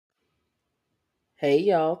Hey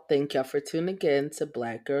y'all, thank y'all for tuning in to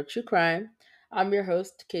Black Girl True Crime. I'm your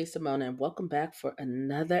host, Kay Simone, and welcome back for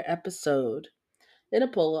another episode. In a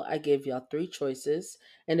poll, I gave y'all three choices,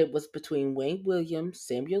 and it was between Wayne Williams,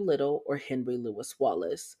 Samuel Little, or Henry Lewis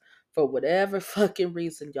Wallace. For whatever fucking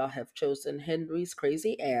reason, y'all have chosen Henry's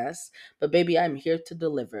crazy ass, but baby, I'm here to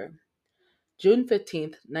deliver. June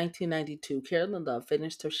 15th, 1992, Carolyn Love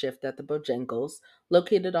finished her shift at the Bojangles,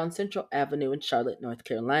 located on Central Avenue in Charlotte, North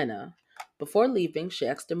Carolina. Before leaving, she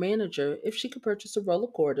asked the manager if she could purchase a roll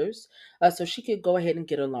of quarters so she could go ahead and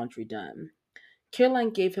get her laundry done. Caroline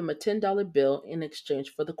gave him a $10 bill in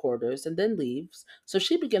exchange for the quarters and then leaves, so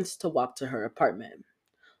she begins to walk to her apartment.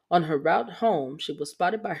 On her route home, she was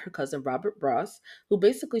spotted by her cousin Robert Ross, who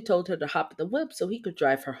basically told her to hop in the whip so he could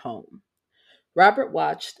drive her home. Robert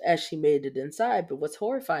watched as she made it inside, but what's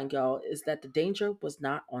horrifying, y'all, is that the danger was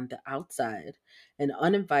not on the outside. An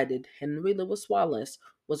uninvited Henry Lewis Wallace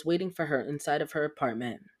was waiting for her inside of her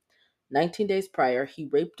apartment. 19 days prior, he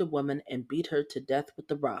raped a woman and beat her to death with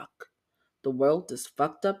a rock. The world is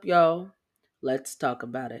fucked up, y'all. Let's talk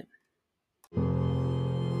about it.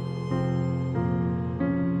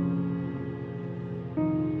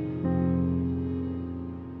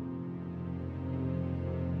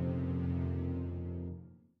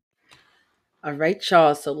 All right,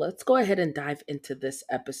 y'all. So let's go ahead and dive into this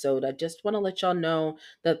episode. I just want to let y'all know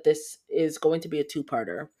that this is going to be a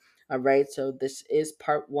two-parter. All right, so this is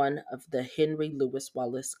part one of the Henry Lewis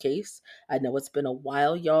Wallace case. I know it's been a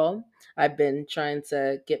while, y'all. I've been trying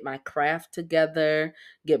to get my craft together,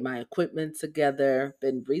 get my equipment together,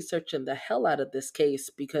 been researching the hell out of this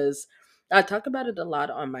case because I talk about it a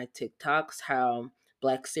lot on my TikToks how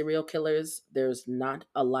black serial killers, there's not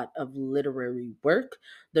a lot of literary work,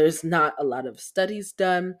 there's not a lot of studies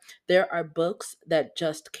done. There are books that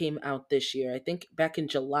just came out this year, I think back in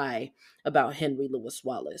July, about Henry Lewis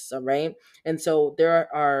Wallace, all right? And so there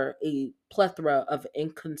are a plethora of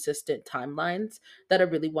inconsistent timelines that I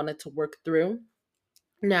really wanted to work through.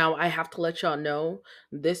 Now, I have to let y'all know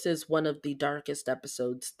this is one of the darkest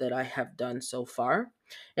episodes that I have done so far.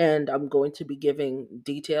 And I'm going to be giving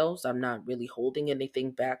details. I'm not really holding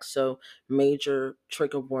anything back. So, major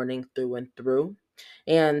trigger warning through and through.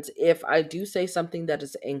 And if I do say something that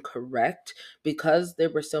is incorrect, because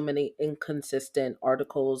there were so many inconsistent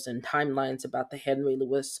articles and timelines about the Henry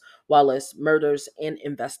Lewis Wallace murders and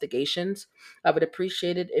investigations, I would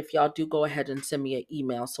appreciate it if y'all do go ahead and send me an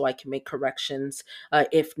email so I can make corrections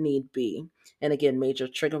if need be. And again, major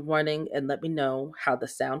trigger warning, and let me know how the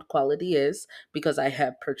sound quality is because I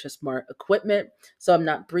have purchased more equipment, so I'm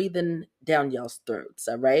not breathing down y'all's throats,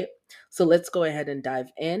 all right? So let's go ahead and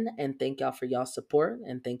dive in and thank y'all for y'all support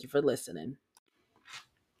and thank you for listening.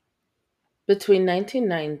 Between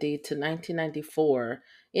 1990 to 1994,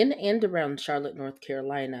 in and around Charlotte, North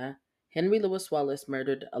Carolina, Henry Lewis Wallace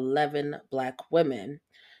murdered 11 black women.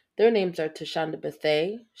 Their names are Tashonda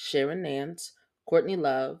Bethay, Sharon Nance, Courtney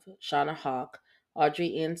Love, Shauna Hawk,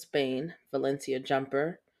 Audrey Ann Spain, Valencia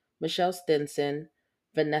Jumper, Michelle Stinson,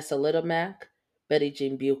 Vanessa Littlemack, Betty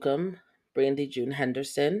Jean Bucum, Brandy June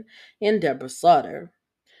Henderson, and Deborah Slaughter.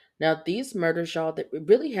 Now, these murders, y'all, that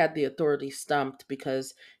really had the authorities stumped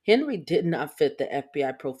because Henry did not fit the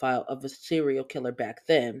FBI profile of a serial killer back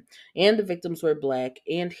then, and the victims were black,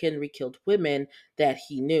 and Henry killed women that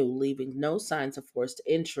he knew, leaving no signs of forced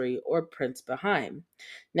entry or prints behind.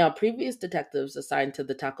 Now, previous detectives assigned to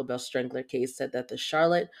the Taco Bell Strangler case said that the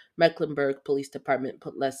Charlotte Mecklenburg Police Department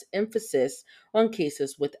put less emphasis on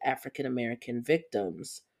cases with African American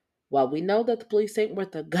victims. While we know that the police ain't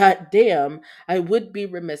worth a goddamn, I would be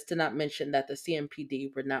remiss to not mention that the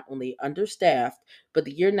CMPD were not only understaffed, but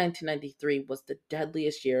the year 1993 was the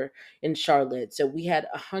deadliest year in Charlotte. So we had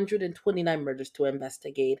 129 murders to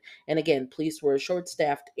investigate. And again, police were short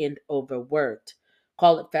staffed and overworked.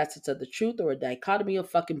 Call it facets of the truth or a dichotomy of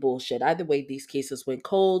fucking bullshit. Either way, these cases went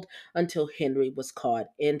cold until Henry was caught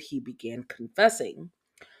and he began confessing.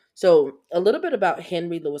 So, a little bit about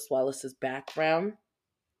Henry Lewis Wallace's background.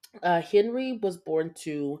 Henry was born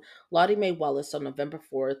to Lottie Mae Wallace on November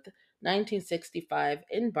 4th, 1965,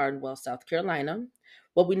 in Barnwell, South Carolina.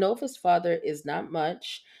 What we know of his father is not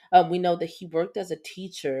much. We know that he worked as a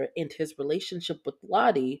teacher, and his relationship with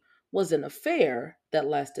Lottie was an affair that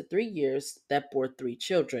lasted 3 years that bore three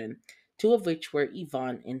children, two of which were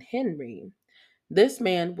Yvonne and Henry. This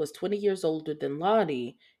man was 20 years older than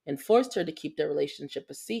Lottie and forced her to keep their relationship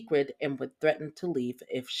a secret and would threaten to leave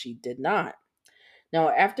if she did not. Now,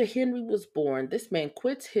 after Henry was born, this man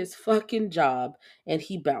quits his fucking job and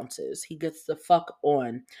he bounces. He gets the fuck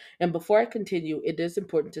on. And before I continue, it is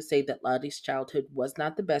important to say that Lottie's childhood was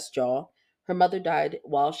not the best, y'all. Her mother died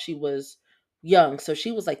while she was young. So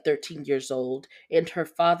she was like 13 years old, and her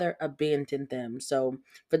father abandoned them. So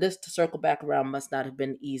for this to circle back around must not have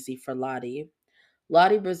been easy for Lottie.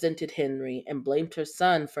 Lottie resented Henry and blamed her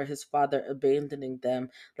son for his father abandoning them.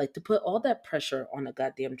 Like, to put all that pressure on a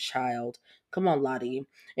goddamn child. Come on, Lottie.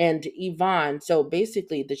 And Yvonne. So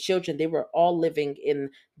basically, the children, they were all living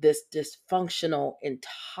in this dysfunctional and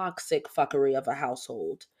toxic fuckery of a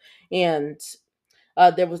household. And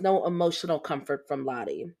there was no emotional comfort from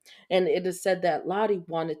Lottie. And it is said that Lottie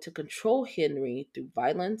wanted to control Henry through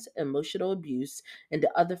violence, emotional abuse, and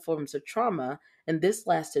other forms of trauma, and this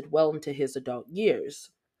lasted well into his adult years.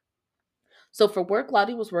 So for work,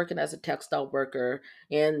 Lottie was working as a textile worker,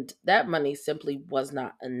 and that money simply was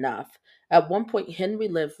not enough. At one point, Henry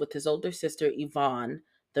lived with his older sister Yvonne,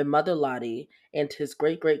 their mother Lottie, and his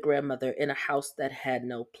great great grandmother in a house that had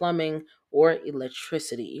no plumbing or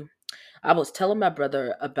electricity. I was telling my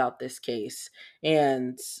brother about this case,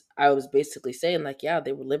 and I was basically saying, like, yeah,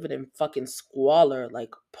 they were living in fucking squalor,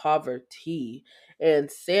 like poverty.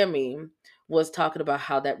 And Sammy was talking about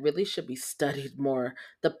how that really should be studied more,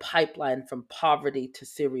 the pipeline from poverty to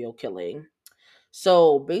serial killing.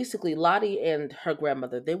 So basically, Lottie and her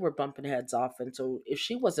grandmother, they were bumping heads often. So if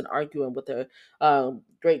she wasn't arguing with her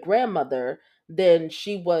great grandmother, then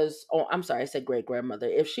she was, oh, I'm sorry, I said great grandmother.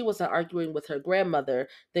 If she wasn't arguing with her grandmother,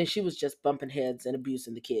 then she was just bumping heads and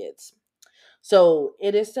abusing the kids. So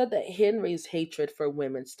it is said that Henry's hatred for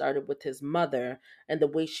women started with his mother and the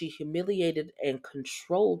way she humiliated and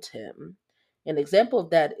controlled him. An example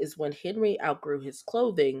of that is when Henry outgrew his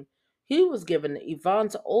clothing, he was given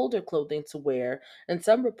Yvonne's older clothing to wear, and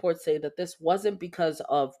some reports say that this wasn't because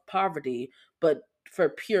of poverty, but for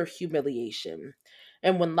pure humiliation.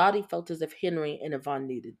 And when Lottie felt as if Henry and Yvonne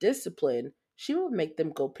needed discipline, she would make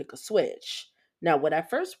them go pick a switch. Now, when I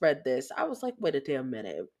first read this, I was like, wait a damn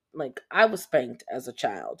minute. Like, I was spanked as a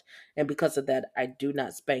child, and because of that, I do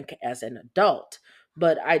not spank as an adult.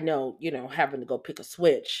 But I know, having to go pick a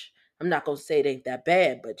switch, I'm not gonna say it ain't that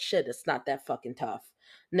bad, but shit, it's not that fucking tough.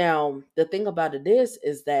 Now, the thing about it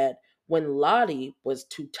is that when Lottie was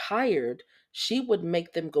too tired, she would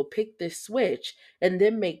make them go pick this switch and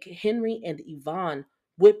then make Henry and Yvonne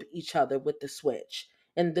whip each other with the switch.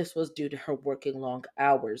 And this was due to her working long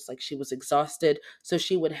hours. Like, she was exhausted, so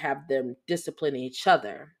she would have them discipline each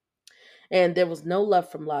other. And there was no love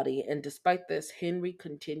from Lottie, and despite this, Henry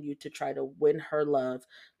continued to try to win her love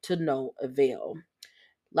to no avail.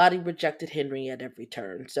 Lottie rejected Henry at every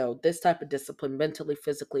turn. So this type of discipline, mentally,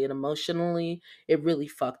 physically, and emotionally, it really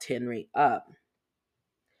fucked Henry up.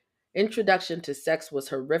 Introduction to sex was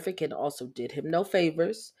horrific and also did him no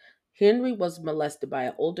favors. Henry was molested by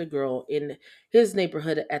an older girl in his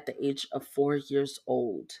neighborhood at the age of 4 years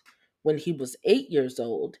old. When he was 8 years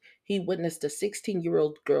old, he witnessed a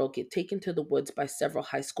 16-year-old girl get taken to the woods by several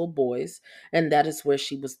high school boys, and that is where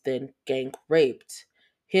she was then gang raped.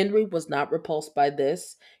 Henry was not repulsed by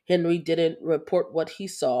this. Henry didn't report what he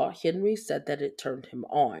saw. Henry said that it turned him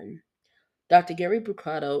on. Dr. Gary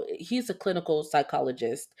Buccato, he's a clinical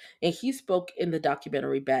psychologist, and he spoke in the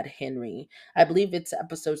documentary Bad Henry. I believe it's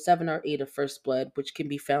episode 7 or 8 of First Blood, which can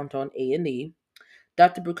be found on A&E.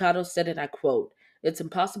 Dr. Buccato said, and I quote, "It's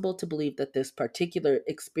impossible to believe that this particular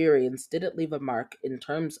experience didn't leave a mark in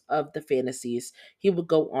terms of the fantasies he would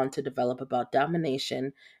go on to develop about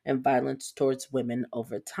domination and violence towards women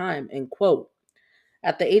over time," end quote.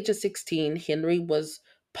 At the age of 16, Henry was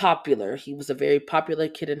popular. He was a very popular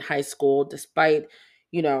kid in high school, despite,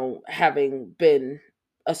 having been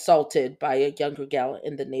assaulted by a younger gal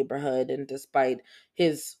in the neighborhood, and despite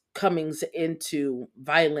his comings into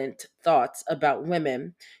violent thoughts about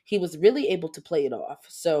women, he was really able to play it off.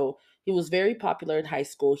 So he was very popular in high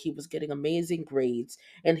school. He was getting amazing grades,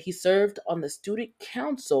 and he served on the student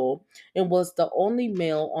council and was the only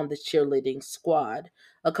male on the cheerleading squad.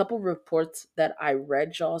 A couple reports that I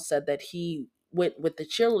read, y'all, said that he went with the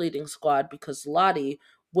cheerleading squad because Lottie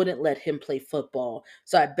wouldn't let him play football.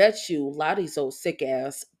 So I bet you Lottie's old sick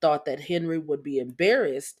ass thought that Henry would be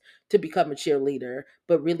embarrassed to become a cheerleader,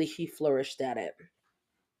 but really he flourished at it.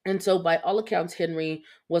 And so, by all accounts, Henry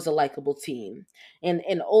was a likable teen. And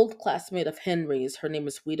an old classmate of Henry's, her name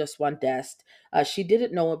is Wida Swandest, she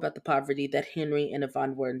didn't know about the poverty that Henry and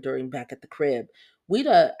Yvonne were enduring back at the crib.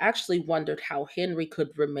 Wida actually wondered how Henry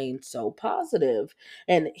could remain so positive.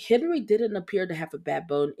 And Henry didn't appear to have a bad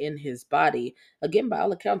bone in his body. Again, by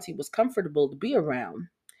all accounts, he was comfortable to be around.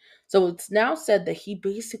 So it's now said that he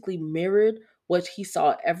basically mirrored what he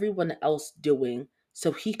saw everyone else doing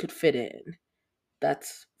so he could fit in.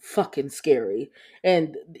 That's fucking scary.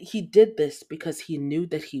 And he did this because he knew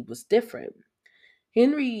that he was different.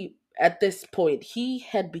 Henry, at this point, he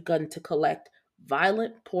had begun to collect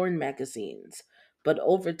violent porn magazines. But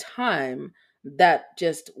over time, that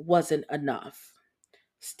just wasn't enough.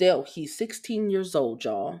 Still, he's 16 years old,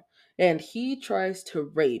 y'all, and he tries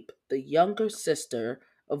to rape the younger sister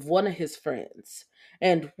of one of his friends.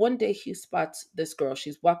 And one day he spots this girl.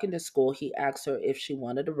 She's walking to school. He asks her if she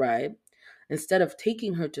wanted a ride. Instead of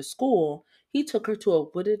taking her to school, he took her to a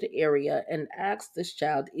wooded area and asked this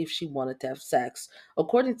child if she wanted to have sex.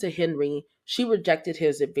 According to Henry, she rejected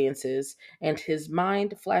his advances, and his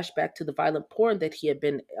mind flashed back to the violent porn that he had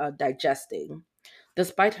been digesting.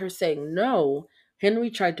 Despite her saying no, Henry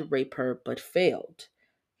tried to rape her but failed.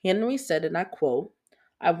 Henry said, and I quote,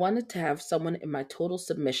 "I wanted to have someone in my total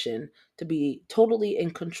submission, to be totally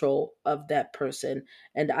in control of that person,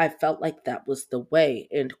 and I felt like that was the way,"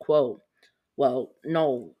 end quote. Well,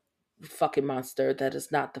 no, fucking monster, that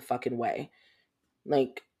is not the fucking way.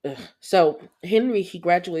 Like, ugh. So Henry, he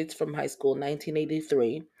graduates from high school in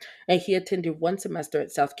 1983, and he attended one semester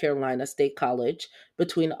at South Carolina State College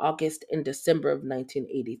between August and December of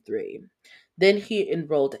 1983. Then he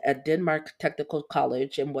enrolled at Denmark Technical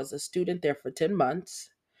College and was a student there for 10 months.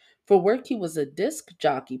 For work, he was a disc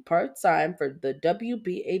jockey part time for the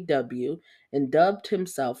WBAW and dubbed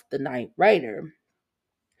himself the Night Rider.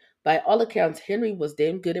 By all accounts, Henry was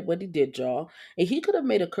damn good at what he did, y'all, and he could have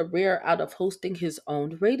made a career out of hosting his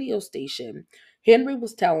own radio station. Henry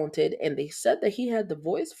was talented, and they said that he had the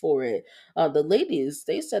voice for it. The ladies,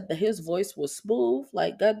 they said that his voice was smooth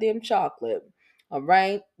like goddamn chocolate. All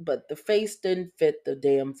right, but the face didn't fit the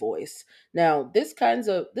damn voice. Now, this kind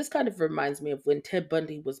of reminds me of when Ted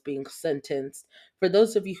Bundy was being sentenced. For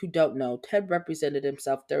those of you who don't know, Ted represented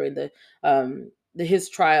himself during his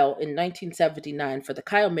trial in 1979 for the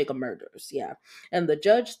Chi Omega murders. Yeah. And the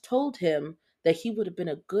judge told him that he would have been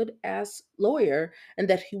a good ass lawyer and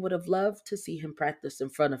that he would have loved to see him practice in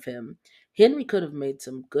front of him. Henry could have made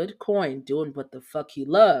some good coin doing what the fuck he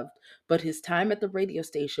loved, but his time at the radio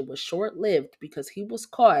station was short lived because he was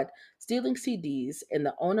caught stealing CDs, and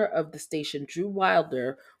the owner of the station, Drew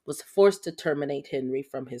Wilder, was forced to terminate Henry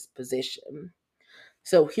from his position.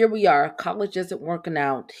 So here we are. College isn't working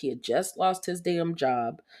out. He had just lost his damn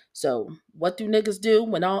job. So what do niggas do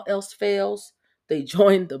when all else fails? They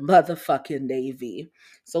join the motherfucking Navy.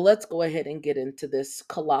 So let's go ahead and get into this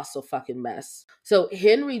colossal fucking mess. So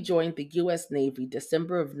Henry joined the U.S. Navy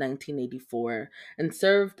December of 1984 and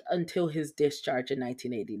served until his discharge in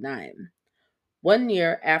 1989. 1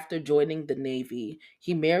 year after joining the Navy,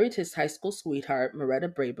 he married his high school sweetheart,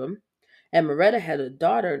 Moretta Brabham, and Moretta had a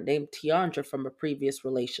daughter named Tiandra from a previous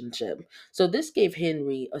relationship. So this gave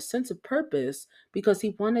Henry a sense of purpose because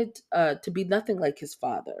he wanted to be nothing like his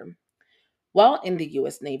father. While in the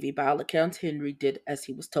U.S. Navy, by all accounts, Henry did as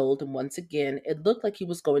he was told, and once again, it looked like he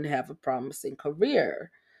was going to have a promising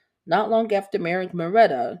career. Not long after marrying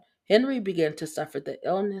Moretta, Henry began to suffer the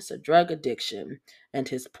illness of drug addiction, and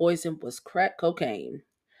his poison was crack cocaine.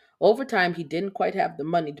 Over time, he didn't quite have the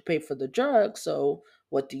money to pay for the drugs, so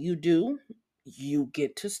what do? You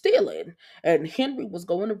get to steal it. And Henry was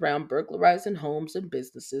going around burglarizing homes and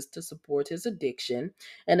businesses to support his addiction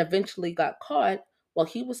and eventually got caught while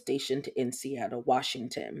he was stationed in Seattle,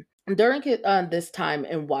 Washington. During this time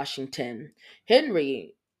in Washington,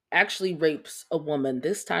 Henry actually rapes a woman.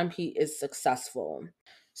 This time he is successful.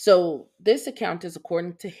 So, this account is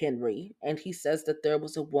according to Henry, and he says that there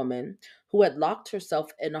was a woman who had locked herself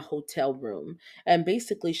in a hotel room, and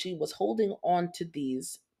basically she was holding on to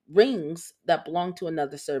these rings that belonged to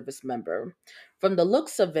another service member. From the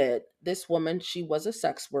looks of it, this woman, she was a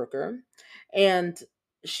sex worker, and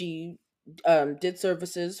she did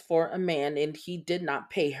services for a man, and he did not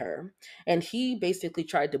pay her. And he basically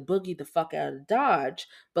tried to boogie the fuck out of Dodge,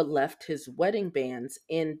 but left his wedding bands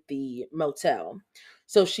in the motel.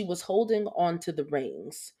 So she was holding on to the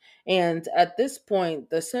rings. And at this point,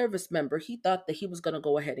 the service member, he thought that he was going to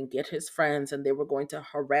go ahead and get his friends and they were going to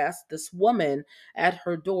harass this woman at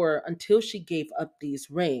her door until she gave up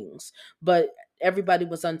these rings. But everybody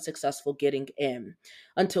was unsuccessful getting in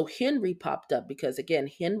until Henry popped up because, again,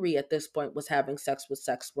 Henry at this point was having sex with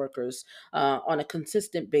sex workers on a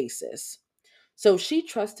consistent basis. So she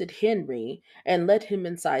trusted Henry and let him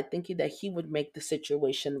inside, thinking that he would make the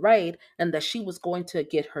situation right and that she was going to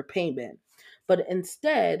get her payment. But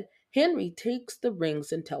instead, Henry takes the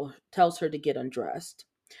rings and tells her to get undressed.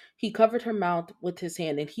 He covered her mouth with his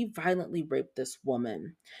hand and he violently raped this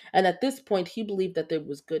woman. And at this point, he believed that there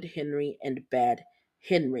was good Henry and bad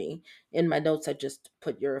Henry. In my notes, I just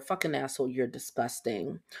put, "You're a fucking asshole, you're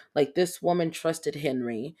disgusting." Like, this woman trusted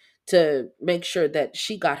Henry to make sure that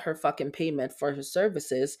she got her fucking payment for her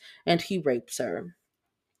services, and he rapes her.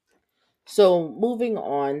 So moving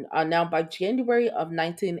on, now by January of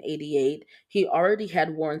 1988, he already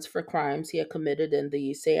had warrants for crimes he had committed in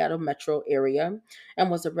the Seattle metro area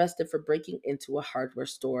and was arrested for breaking into a hardware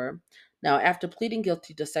store. Now, after pleading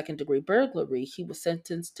guilty to second degree burglary, he was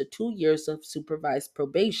sentenced to 2 years of supervised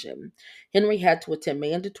probation. Henry had to attend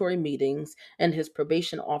mandatory meetings, and his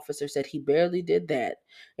probation officer said he barely did that.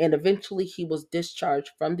 And eventually, he was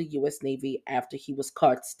discharged from the U.S. Navy after he was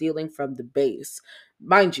caught stealing from the base.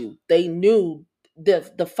 Mind you, they knew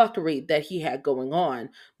the fuckery that he had going on,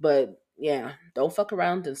 but yeah, don't fuck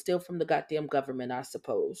around and steal from the goddamn government, I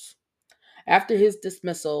suppose. After his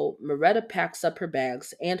dismissal, Moretta packs up her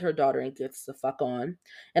bags and her daughter and gets the fuck on.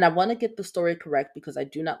 And I want to get the story correct because I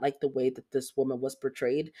do not like the way that this woman was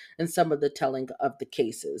portrayed in some of the telling of the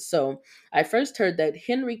cases. So I first heard that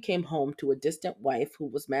Henry came home to a distant wife who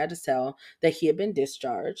was mad as hell that he had been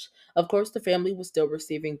discharged. Of course, the family was still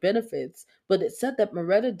receiving benefits, but it said that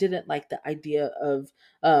Moretta didn't like the idea of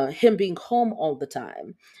him being home all the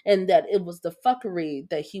time, and that it was the fuckery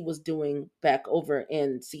that he was doing back over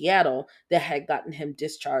in Seattle that had gotten him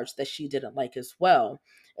discharged that she didn't like as well.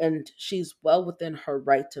 And she's well within her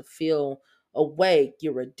right to feel away.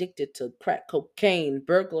 You're addicted to crack cocaine,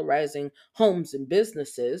 burglarizing homes and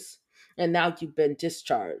businesses, and now you've been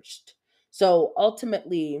discharged. So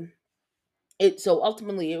ultimately,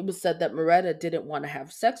 it was said that Moretta didn't want to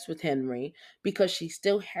have sex with Henry because she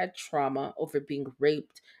still had trauma over being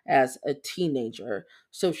raped as a teenager.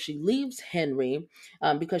 So she leaves Henry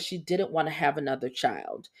because she didn't want to have another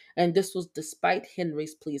child. And this was despite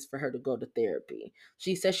Henry's pleas for her to go to therapy.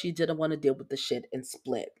 She said she didn't want to deal with the shit and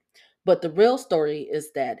split. But the real story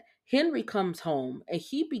is that Henry comes home and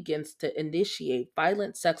he begins to initiate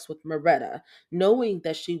violent sex with Moretta, knowing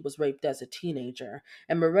that she was raped as a teenager.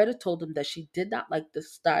 And Moretta told him that she did not like the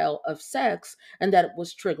style of sex and that it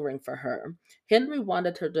was triggering for her. Henry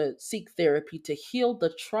wanted her to seek therapy to heal the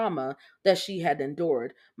trauma that she had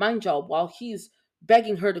endured. Mind y'all, while he's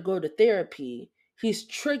begging her to go to therapy, he's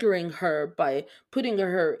triggering her by putting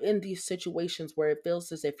her in these situations where it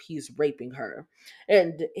feels as if he's raping her.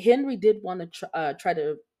 And Henry did want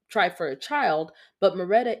to try for a child, but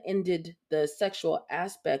Moretta ended the sexual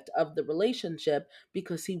aspect of the relationship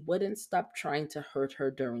because he wouldn't stop trying to hurt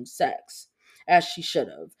her during sex, as she should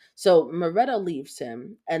have. So Moretta leaves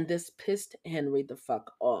him, and this pissed Henry the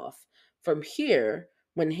fuck off. From here,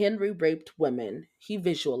 when Henry raped women, he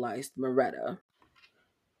visualized Moretta.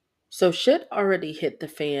 So shit already hit the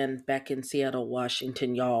fan back in Seattle,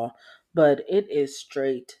 Washington, y'all, but it is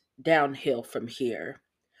straight downhill from here.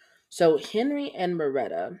 So Henry and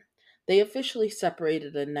Moretta, they officially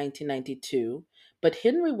separated in 1992, but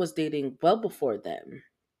Henry was dating well before then.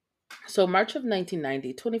 So, March of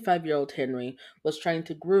 1990, 25-year-old Henry was trying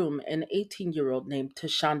to groom an 18-year-old named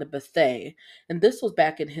Tashonda Bethay, and this was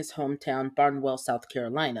back in his hometown, Barnwell, South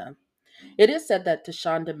Carolina. It is said that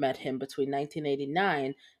Tashonda met him between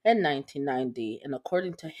 1989 and 1990, and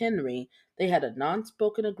according to Henry, they had a non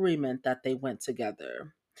spoken agreement that they went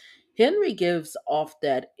together. Henry gives off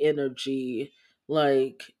that energy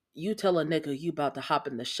like you tell a nigga you about to hop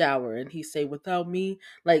in the shower and he say without me,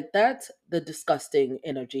 like that's the disgusting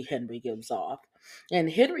energy Henry gives off. And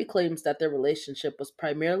Henry claims that their relationship was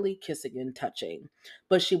primarily kissing and touching,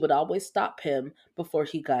 but she would always stop him before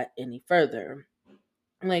he got any further.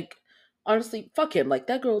 Like, honestly, fuck him. Like,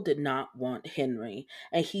 that girl did not want Henry.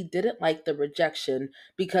 And he didn't like the rejection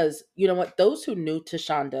because, you know what? Those who knew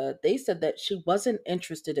Tashonda, they said that she wasn't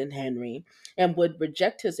interested in Henry and would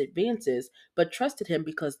reject his advances, but trusted him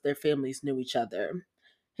because their families knew each other.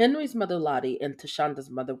 Henry's mother, Lottie, and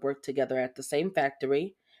Tashonda's mother worked together at the same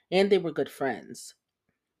factory, and they were good friends.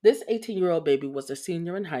 This 18-year-old baby was a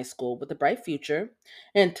senior in high school with a bright future,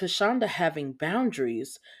 and Tashonda having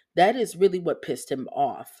boundaries, that is really what pissed him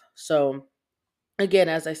off. So, again,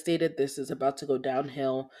 as I stated, this is about to go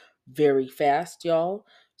downhill very fast, y'all.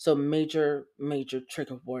 So, major, major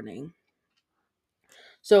trigger warning.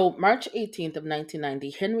 So, March 18th of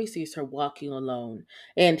 1990, Henry sees her walking alone,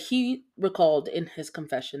 and he recalled in his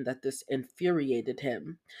confession that this infuriated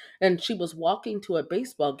him. And she was walking to a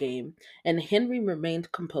baseball game, and Henry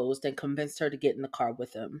remained composed and convinced her to get in the car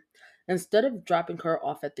with him. Instead of dropping her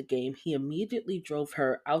off at the game, he immediately drove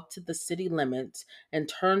her out to the city limits and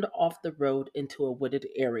turned off the road into a wooded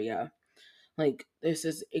area. Like, this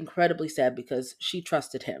is incredibly sad because she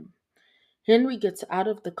trusted him. Henry gets out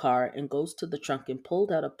of the car and goes to the trunk and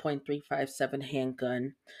pulled out a .357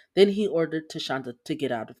 handgun. Then he ordered Tashonda to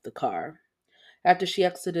get out of the car. After she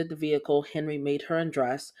exited the vehicle, Henry made her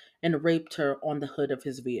undress and raped her on the hood of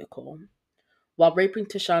his vehicle. While raping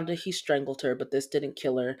Tashonda, he strangled her, but this didn't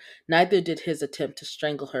kill her. Neither did his attempt to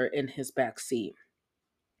strangle her in his back seat.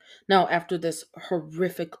 Now, after this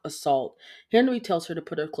horrific assault, Henry tells her to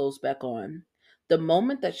put her clothes back on. The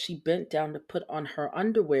moment that she bent down to put on her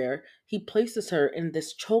underwear, he places her in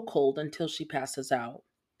this chokehold until she passes out.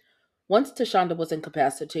 Once Tashonda was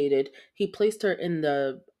incapacitated, he placed her in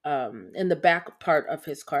the back part of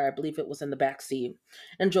his car. I believe it was in the back seat,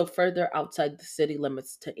 and drove further outside the city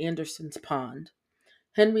limits to Anderson's Pond.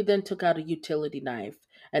 Henry then took out a utility knife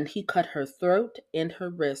and he cut her throat and her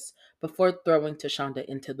wrists before throwing Tashonda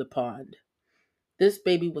into the pond. This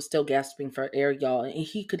baby was still gasping for air, y'all, and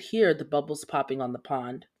he could hear the bubbles popping on the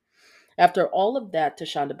pond. After all of that,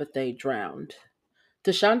 Tashonda Bethea drowned.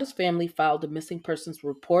 Tashonda's family filed a missing persons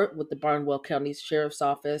report with the Barnwell County Sheriff's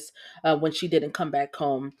Office when she didn't come back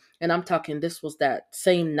home. And I'm talking, this was that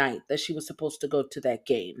same night that she was supposed to go to that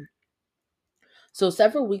game. So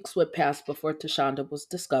several weeks would pass before Tashonda was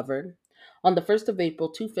discovered. On the 1st of April,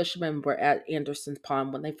 two fishermen were at Anderson's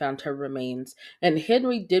Pond when they found her remains, and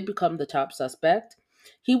Henry did become the top suspect.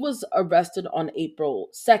 He was arrested on April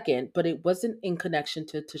 2nd, but it wasn't in connection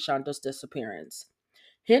to Tashonda's disappearance.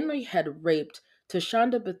 Henry had raped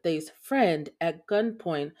Tashonda Bethea's friend at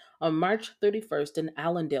gunpoint on March 31st in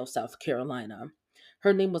Allendale, South Carolina.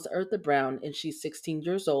 Her name was Eartha Brown, and she's 16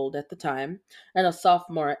 years old at the time and a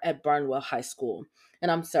sophomore at Barnwell High School. And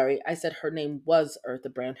I'm sorry, I said her name was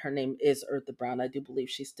Eartha Brown. Her name is Eartha Brown. I do believe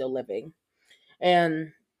she's still living.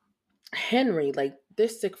 And Henry, like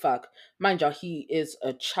this sick fuck, mind y'all, he is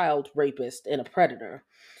a child rapist and a predator.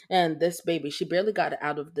 And this baby, she barely got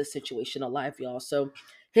out of this situation alive, y'all. So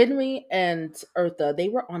Henry and Eartha, they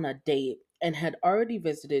were on a date and had already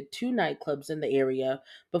visited two nightclubs in the area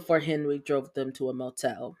before Henry drove them to a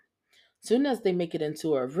motel. Soon as they make it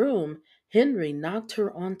into her room, Henry knocked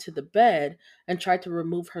her onto the bed and tried to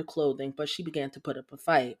remove her clothing, but she began to put up a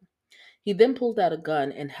fight. He then pulled out a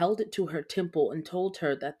gun and held it to her temple and told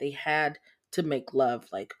her that they had to make love.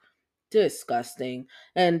 Like, disgusting.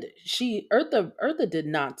 And Eartha did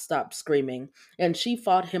not stop screaming, and she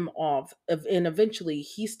fought him off. And eventually,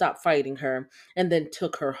 he stopped fighting her and then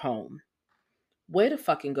took her home. Way to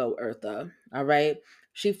fucking go, Eartha. All right.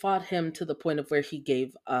 She fought him to the point of where he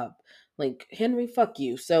gave up. Like, Henry, fuck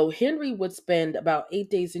you. So Henry would spend about 8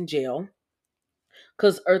 days in jail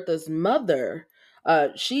because Eartha's mother,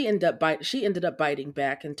 she ended up biting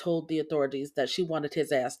back and told the authorities that she wanted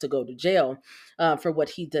his ass to go to jail for what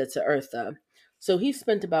he did to Eartha. So he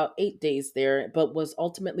spent about 8 days there, but was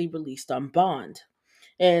ultimately released on bond.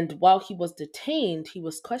 And while he was detained, he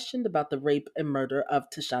was questioned about the rape and murder of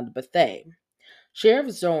Tashonda Bethea.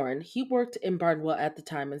 Sheriff Zorn, he worked in Barnwell at the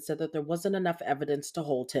time and said that there wasn't enough evidence to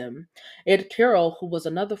hold him. Ed Carroll, who was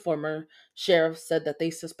another former sheriff, said that they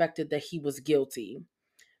suspected that he was guilty.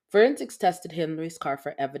 Forensics tested Henry's car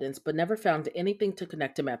for evidence, but never found anything to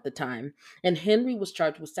connect him at the time, and Henry was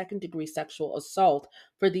charged with second-degree sexual assault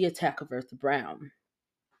for the attack of Eartha Brown.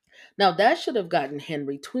 Now, that should have gotten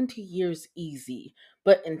Henry 20 years easy,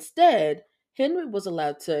 but instead, Henry was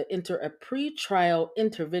allowed to enter a pre-trial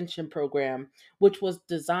intervention program, which was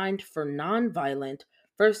designed for nonviolent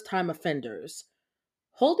first-time offenders.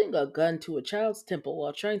 Holding a gun to a child's temple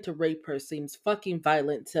while trying to rape her seems fucking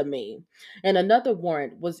violent to me. And another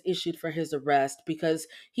warrant was issued for his arrest because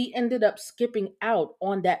he ended up skipping out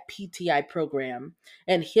on that PTI program,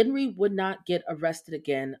 and Henry would not get arrested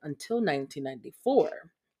again until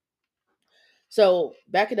 1994. So,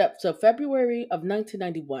 back it up. So, February of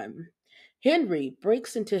 1991, Henry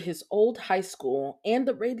breaks into his old high school and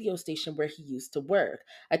the radio station where he used to work.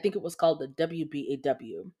 I think it was called the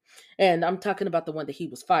WBAW. And I'm talking about the one that he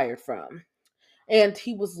was fired from. And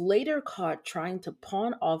he was later caught trying to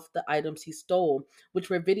pawn off the items he stole, which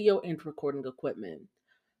were video and recording equipment.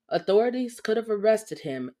 Authorities could have arrested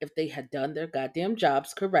him if they had done their goddamn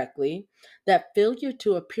jobs correctly. That failure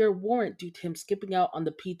to appear warrant due to him skipping out on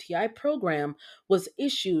the PTI program was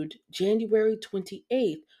issued January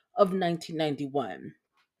 28th of 1991.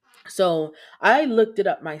 So I looked it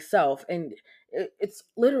up myself and it's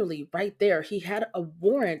literally right there. He had a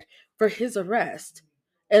warrant for his arrest.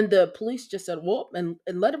 And the police just said, well, and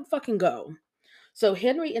let him fucking go. So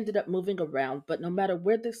Henry ended up moving around, but no matter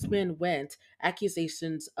where this man went,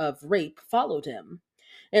 accusations of rape followed him.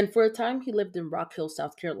 And for a time, he lived in Rock Hill,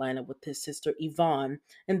 South Carolina with his sister Yvonne,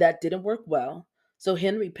 and that didn't work well. So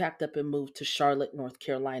Henry packed up and moved to Charlotte, North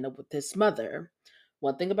Carolina with his mother.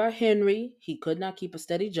 One thing about Henry, he could not keep a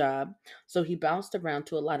steady job, so he bounced around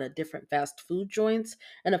to a lot of different fast food joints,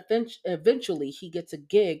 and eventually he gets a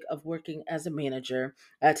gig of working as a manager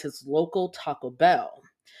at his local Taco Bell.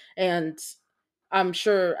 And I'm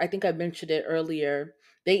sure, I think I mentioned it earlier.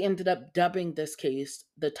 They ended up dubbing this case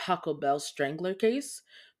the Taco Bell Strangler case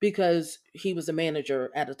because he was a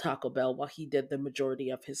manager at a Taco Bell while he did the majority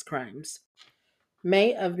of his crimes.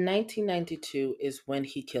 May of 1992 is when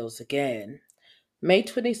he kills again. May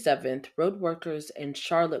 27th, road workers in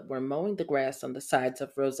Charlotte were mowing the grass on the sides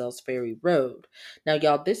of Roselle's Ferry Road. Now,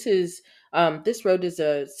 y'all, this road is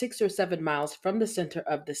 6 or 7 miles from the center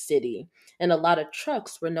of the city, and a lot of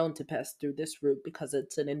trucks were known to pass through this route because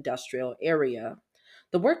it's an industrial area.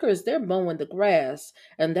 The workers, they're mowing the grass,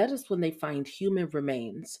 and that is when they find human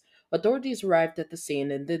remains. Authorities arrived at the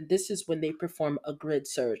scene, and then this is when they perform a grid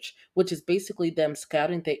search, which is basically them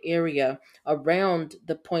scouting the area around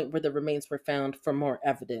the point where the remains were found for more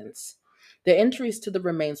evidence. The injuries to the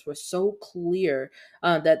remains were so clear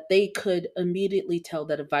that they could immediately tell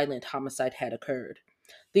that a violent homicide had occurred.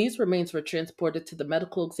 These remains were transported to the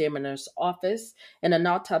medical examiner's office, and an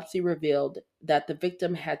autopsy revealed that the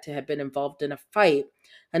victim had to have been involved in a fight,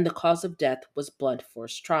 and the cause of death was blunt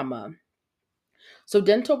force trauma. So,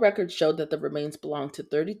 dental records showed that the remains belonged to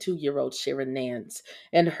 32-year-old Sharon Nance,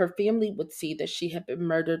 and her family would see that she had been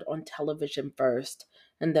murdered on television first,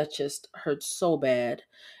 and that just hurt so bad.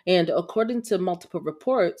 And according to multiple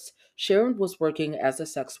reports, Sharon was working as a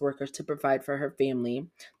sex worker to provide for her family.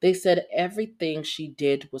 They said everything she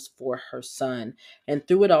did was for her son, and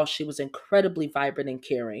through it all, she was incredibly vibrant and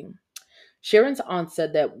caring. Sharon's aunt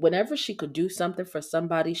said that whenever she could do something for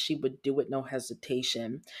somebody, she would do it no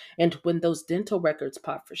hesitation. And when those dental records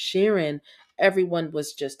popped for Sharon, everyone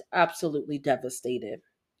was just absolutely devastated.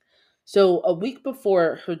 So, a week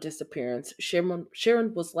before her disappearance, Sharon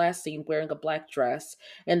was last seen wearing a black dress,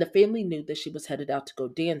 and the family knew that she was headed out to go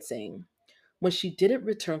dancing. When she didn't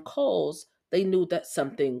return calls, they knew that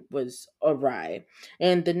something was awry.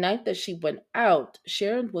 And the night that she went out,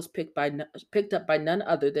 Sharon was picked up by none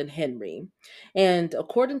other than Henry. And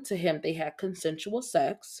according to him, they had consensual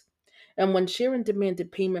sex. And when Sharon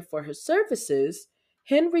demanded payment for her services,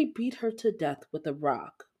 Henry beat her to death with a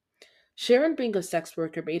rock. Sharon being a sex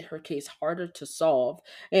worker made her case harder to solve,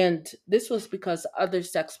 and this was because other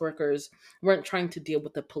sex workers weren't trying to deal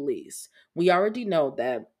with the police. We already know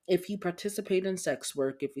that if you participate in sex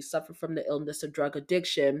work, if you suffer from the illness of drug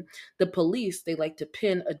addiction, the police, they like to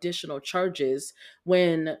pin additional charges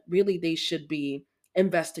when really they should be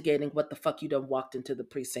investigating what the fuck you done walked into the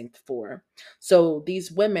precinct for. So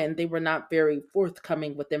these women, they were not very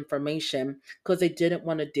forthcoming with information because they didn't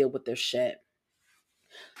want to deal with their shit.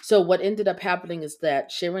 So what ended up happening is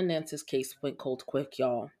that Sharon Nance's case went cold quick,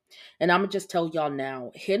 y'all. And I'm gonna just tell y'all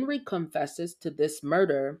now, Henry confesses to this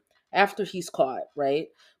murder after he's caught, right?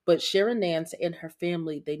 But Sharon Nance and her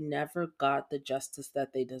family, they never got the justice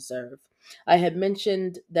that they deserve. I had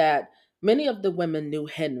mentioned that many of the women knew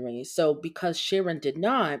Henry, so because Sharon did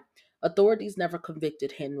not, authorities never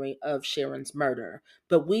convicted Henry of Sharon's murder.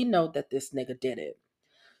 But we know that this nigga did it.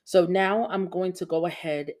 So now I'm going to go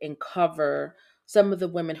ahead and cover some of the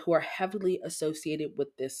women who are heavily associated with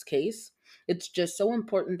this case. It's just so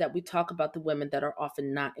important that we talk about the women that are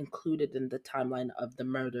often not included in the timeline of the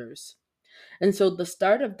murders. And so the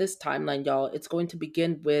start of this timeline, y'all, it's going to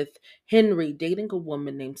begin with Henry dating a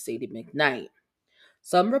woman named Sadie McKnight.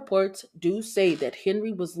 Some reports do say that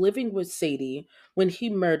Henry was living with Sadie when he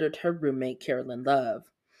murdered her roommate Carolyn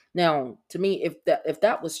Love. Now, to me, if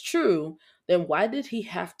that was true, then why did he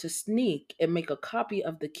have to sneak and make a copy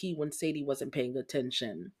of the key when Sadie wasn't paying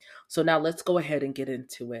attention? So now let's go ahead and get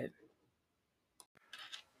into it.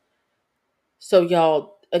 So,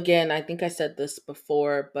 y'all, again, I think I said this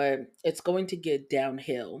before, but it's going to get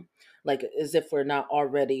downhill. Like, as if we're not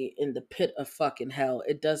already in the pit of fucking hell.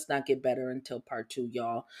 It does not get better until part two,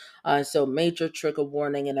 y'all. So, major trigger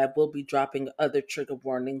warning, and I will be dropping other trigger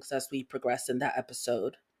warnings as we progress in that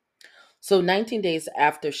episode. So, 19 days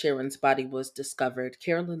after Sharon's body was discovered,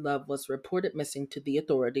 Carolyn Love was reported missing to the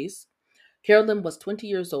authorities. Carolyn was 20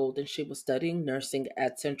 years old and she was studying nursing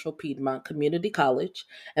at Central Piedmont Community College,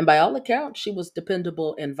 and by all accounts, she was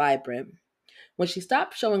dependable and vibrant. When she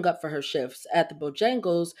stopped showing up for her shifts at the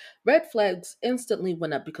Bojangles, red flags instantly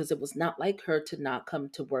went up because it was not like her to not come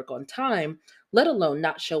to work on time, let alone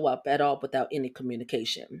not show up at all without any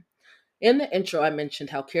communication. In the intro, I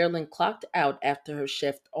mentioned how Carolyn clocked out after her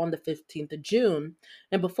shift on the 15th of June,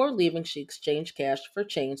 and before leaving, she exchanged cash for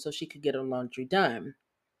change so she could get her laundry done.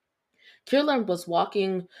 Carolyn was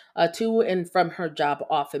walking to and from her job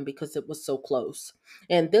often because it was so close.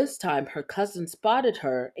 And this time, her cousin spotted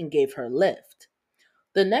her and gave her a lift.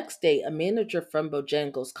 The next day, a manager from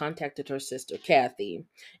Bojangles contacted her sister, Kathy.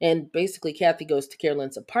 And basically, Kathy goes to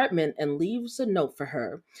Carolyn's apartment and leaves a note for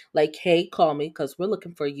her. Like, hey, call me because we're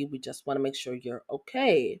looking for you. We just want to make sure you're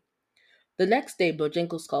okay. The next day,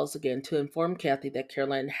 Bojangles calls again to inform Kathy that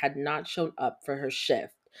Caroline had not shown up for her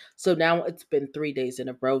shift. So now it's been 3 days in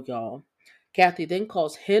a row, y'all. Kathy then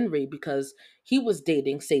calls Henry because he was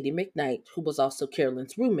dating Sadie McKnight, who was also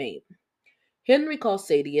Carolyn's roommate. Henry calls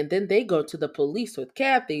Sadie, and then they go to the police with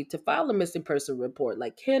Kathy to file a missing person report.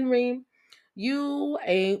 Like, Henry, you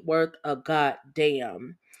ain't worth a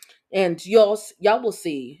goddamn. And y'all will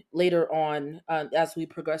see later on, as we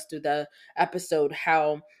progress through the episode,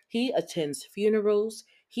 how he attends funerals,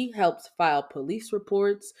 he helps file police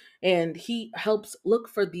reports, and he helps look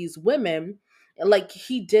for these women. Like,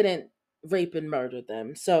 he didn't rape and murder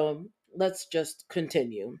them. So let's just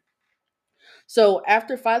continue. So,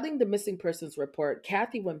 after filing the missing persons report,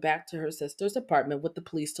 Kathy went back to her sister's apartment with the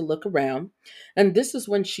police to look around. And this is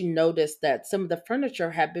when she noticed that some of the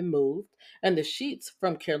furniture had been moved and the sheets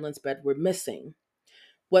from Carolyn's bed were missing.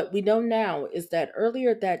 What we know now is that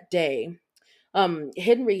earlier that day,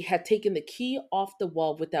 Henry had taken the key off the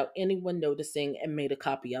wall without anyone noticing and made a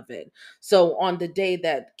copy of it. So, on the day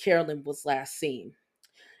that Carolyn was last seen.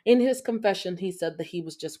 In his confession, he said that he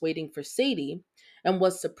was just waiting for Sadie and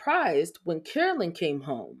was surprised when Carolyn came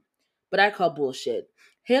home. But I call bullshit.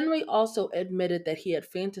 Henry also admitted that he had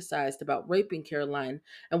fantasized about raping Caroline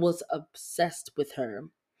and was obsessed with her.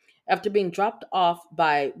 After being dropped off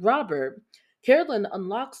by Robert, Carolyn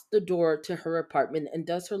unlocks the door to her apartment and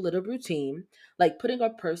does her little routine, like putting her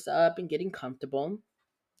purse up and getting comfortable.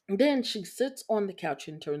 Then she sits on the couch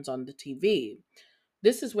and turns on the TV.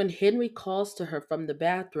 This is when Henry calls to her from the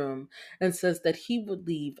bathroom and says that he would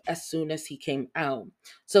leave as soon as he came out.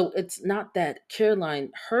 So it's not that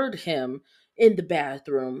Caroline heard him in the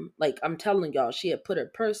bathroom. Like, I'm telling y'all, she had put her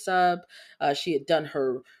purse up, she had done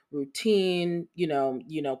her routine,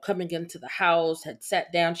 coming into the house, had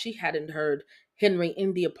sat down. She hadn't heard Henry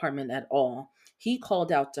in the apartment at all. He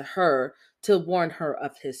called out to her to warn her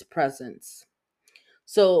of his presence.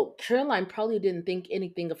 So Caroline probably didn't think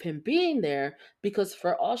anything of him being there because,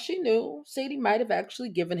 for all she knew, Sadie might have actually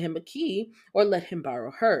given him a key or let him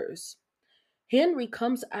borrow hers. Henry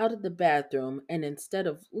comes out of the bathroom and instead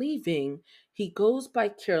of leaving, he goes by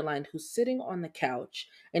Caroline, who's sitting on the couch,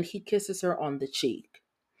 and he kisses her on the cheek.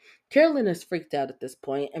 Carolyn is freaked out at this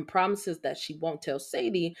point and promises that she won't tell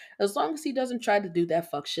Sadie as long as he doesn't try to do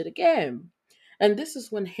that fuck shit again. And this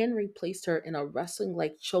is when Henry placed her in a wrestling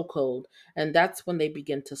like chokehold, and that's when they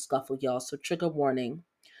begin to scuffle, y'all. So, trigger warning.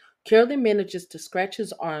 Carolyn manages to scratch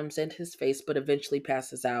his arms and his face, but eventually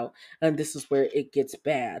passes out, and this is where it gets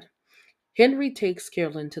bad. Henry takes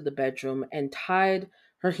Carolyn to the bedroom and tied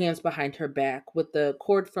her hands behind her back with the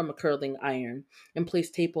cord from a curling iron and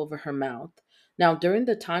placed tape over her mouth. Now, during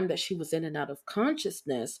the time that she was in and out of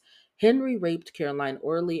consciousness, Henry raped Caroline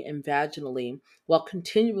orally and vaginally while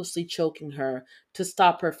continuously choking her to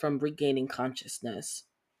stop her from regaining consciousness.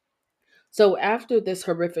 So, after this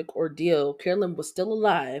horrific ordeal, Carolyn was still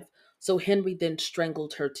alive, so Henry then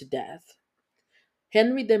strangled her to death.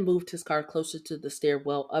 Henry then moved his car closer to the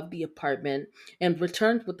stairwell of the apartment and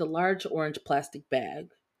returned with a large orange plastic bag.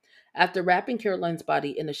 After wrapping Caroline's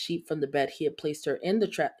body in a sheet from the bed, he placed her in the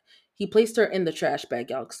trash bag,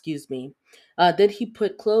 y'all, excuse me. Then he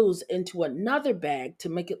put clothes into another bag to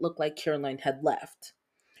make it look like Caroline had left.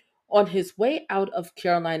 On his way out of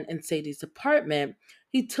Caroline and Sadie's apartment,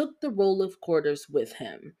 he took the roll of quarters with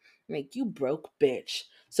him. Like, you broke bitch.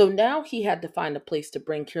 So now he had to find a place to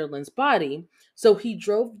bring Carolyn's body, so he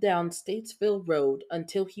drove down Statesville Road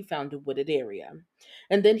until he found a wooded area.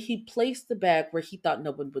 And then he placed the bag where he thought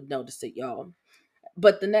no one would notice it, y'all.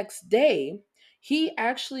 But the next day, he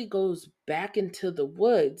actually goes back into the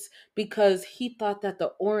woods because he thought that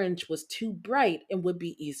the orange was too bright and would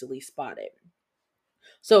be easily spotted.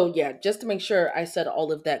 So yeah, just to make sure I said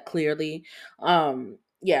all of that clearly,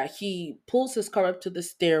 yeah, he pulls his car up to the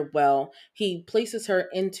stairwell. He places her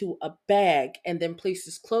into a bag and then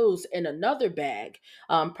places clothes in another bag,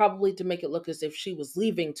 probably to make it look as if she was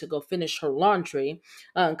leaving to go finish her laundry,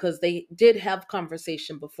 because they did have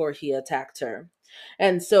conversation before he attacked her.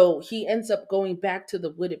 And so he ends up going back to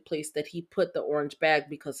the wooded place that he put the orange bag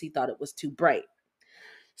because he thought it was too bright.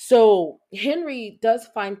 So Henry does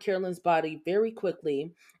find Carolyn's body very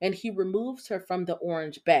quickly and he removes her from the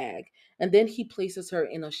orange bag and then he places her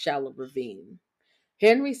in a shallow ravine.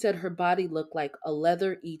 Henry said her body looked like a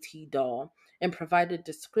leather ET doll and provided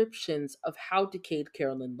descriptions of how decayed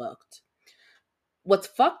Carolyn looked. What's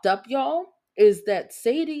fucked up, y'all, is that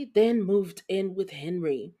Sadie then moved in with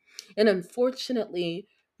Henry. And unfortunately,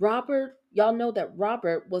 y'all know that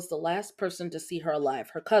Robert was the last person to see her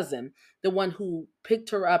alive, her cousin, the one who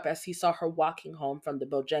picked her up as he saw her walking home from the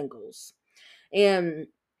Bojangles. And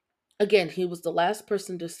again, he was the last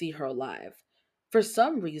person to see her alive. For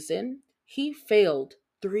some reason, he failed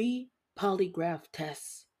three polygraph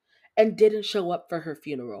tests and didn't show up for her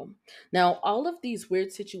funeral. Now, all of these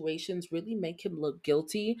weird situations really make him look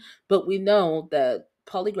guilty, but we know that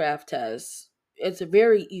polygraph tests, it's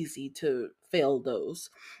very easy to fail those.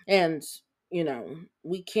 And,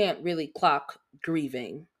 we can't really clock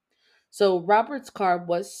grieving. So Robert's car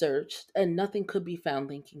was searched and nothing could be found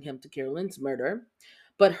linking him to Carolyn's murder,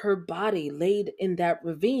 but her body laid in that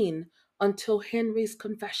ravine until Henry's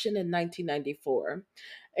confession in 1994.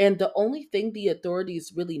 And the only thing the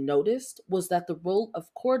authorities really noticed was that the roll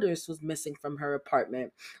of quarters was missing from her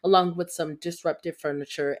apartment, along with some disrupted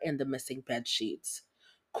furniture and the missing bed sheets.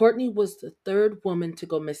 Courtney was the third woman to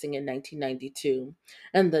go missing in 1992.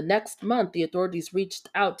 And the next month, the authorities reached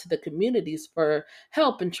out to the communities for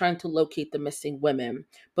help in trying to locate the missing women.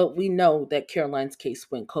 But we know that Caroline's case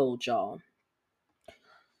went cold, y'all.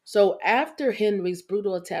 So after Henry's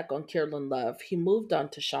brutal attack on Carolyn Love, he moved on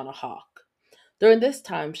to Shauna Hawk. During this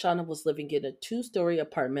time, Shauna was living in a two-story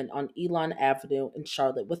apartment on Elon Avenue in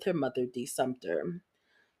Charlotte with her mother, Dee Sumter.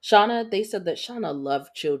 They said that Shauna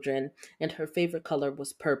loved children and her favorite color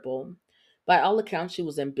was purple. By all accounts, she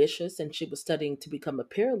was ambitious and she was studying to become a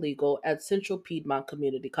paralegal at Central Piedmont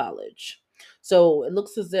Community College. So it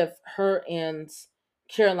looks as if her and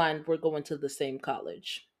Caroline were going to the same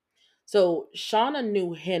college. So Shauna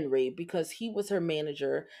knew Henry because he was her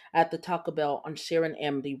manager at the Taco Bell on Sharon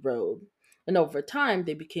Amity Road. And over time,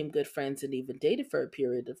 they became good friends and even dated for a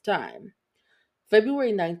period of time.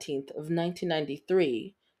 February 19th of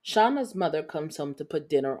 1993, Shauna's mother comes home to put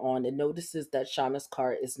dinner on and notices that Shauna's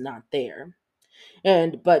car is not there.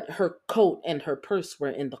 But her coat and her purse were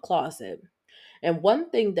in the closet. And one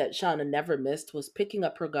thing that Shauna never missed was picking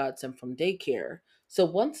up her godson from daycare. So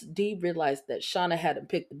once Dee realized that Shauna hadn't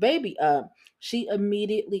picked the baby up, she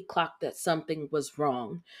immediately clocked that something was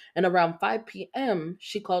wrong. And around 5 p.m.,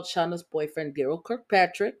 she called Shauna's boyfriend, Daryl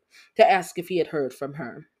Kirkpatrick, to ask if he had heard from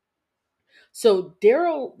her. So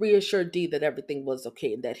Daryl reassured Dee that everything was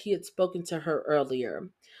okay and that he had spoken to her earlier.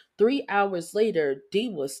 3 hours later, Dee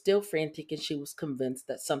was still frantic and she was convinced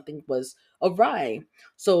that something was awry.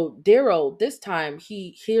 So Daryl, this time,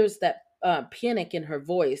 he hears that panic in her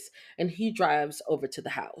voice and he drives over to the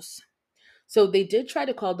house. So they did try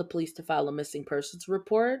to call the police to file a missing persons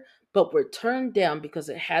report, but were turned down because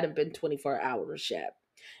it hadn't been 24 hours yet.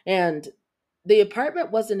 And the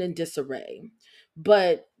apartment wasn't in disarray,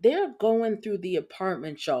 but they're going through the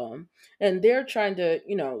apartment, y'all, and they're trying to,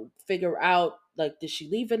 figure out like, did she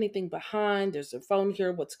leave anything behind? There's a phone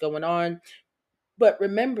here. What's going on? But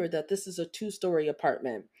remember that this is a two-story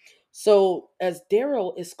apartment. So as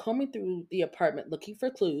Daryl is combing through the apartment looking for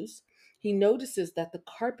clues, he notices that the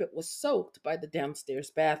carpet was soaked by the downstairs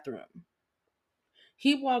bathroom.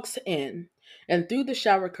 He walks in, and through the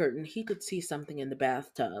shower curtain, he could see something in the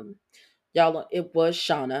bathtub. Y'all, it was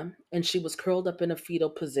Shauna, and she was curled up in a fetal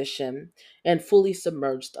position and fully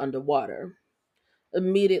submerged underwater.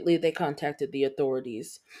 Immediately, they contacted the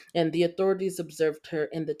authorities, and the authorities observed her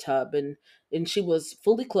in the tub, and she was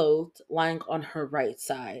fully clothed, lying on her right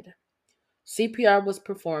side. CPR was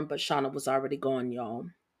performed, but Shauna was already gone, y'all.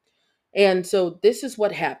 And so this is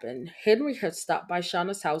what happened. Henry had stopped by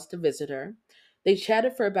Shauna's house to visit her. They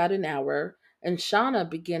chatted for about an hour, and Shauna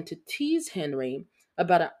began to tease Henry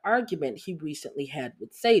about an argument he recently had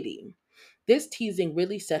with Sadie. This teasing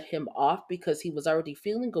really set him off because he was already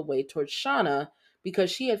feeling a way towards Shauna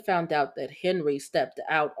because she had found out that Henry stepped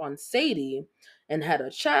out on Sadie and had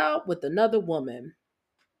a child with another woman.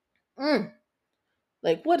 Mm,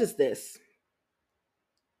 like, what is this?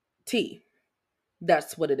 T.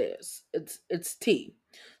 That's what it is. It's T.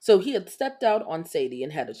 So he had stepped out on Sadie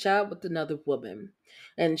and had a child with another woman.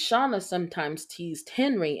 And Shauna sometimes teased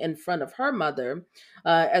Henry in front of her mother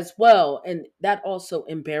as well, and that also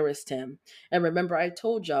embarrassed him. And remember, I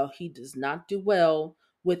told y'all he does not do well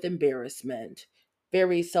with embarrassment.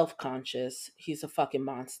 Very self-conscious. He's a fucking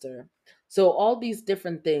monster. So all these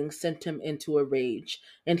different things sent him into a rage,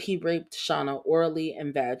 and he raped Shauna orally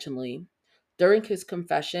and vaginally. During his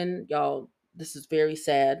confession, y'all, this is very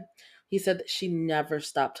sad. He said that she never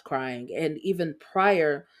stopped crying, and even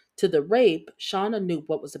prior to the rape, Shauna knew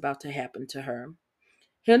what was about to happen to her.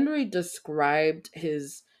 Henry described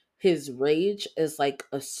his rage as like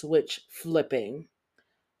a switch flipping.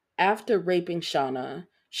 After raping Shauna,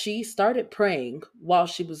 she started praying while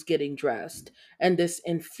she was getting dressed, and this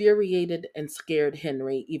infuriated and scared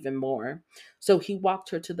Henry even more. So he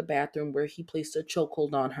walked her to the bathroom where he placed a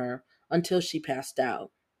chokehold on her until she passed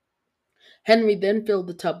out. Henry then filled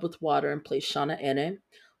the tub with water and placed Shauna in it,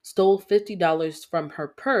 stole $50 from her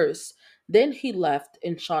purse. Then he left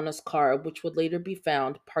in Shauna's car, which would later be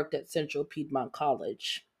found parked at Central Piedmont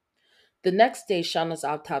College. The next day, Shauna's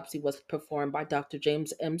autopsy was performed by Dr.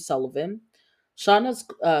 James M. Sullivan. Shauna's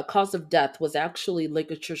cause of death was actually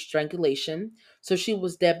ligature strangulation, so she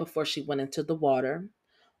was dead before she went into the water.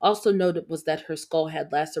 Also noted was that her skull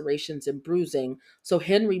had lacerations and bruising, so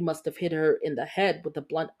Henry must have hit her in the head with a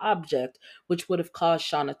blunt object, which would have caused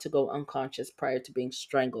Shauna to go unconscious prior to being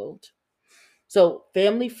strangled. So,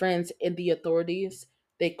 family, friends, and the authorities,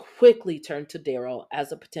 they quickly turned to Daryl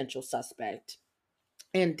as a potential suspect.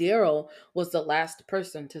 And Daryl was the last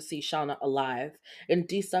person to see Shauna alive. And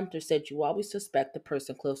Dee Sumter said, "You always suspect the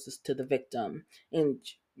person closest to the victim." And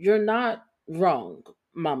you're not wrong,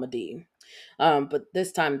 Mama D. But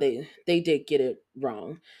this time they did get it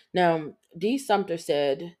wrong. Now, Dee Sumter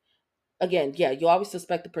said, again, yeah, you always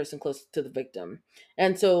suspect the person closest to the victim.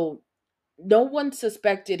 And so no one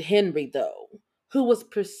suspected Henry, though, who was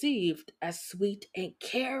perceived as sweet and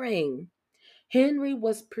caring. Henry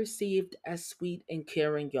was perceived as sweet and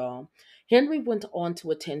caring, y'all. Henry went on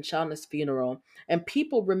to attend Shauna's funeral, and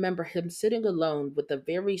people remember him sitting alone with a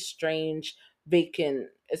very strange, vacant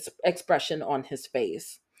expression on his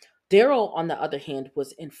face. Daryl, on the other hand,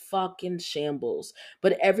 was in fucking shambles,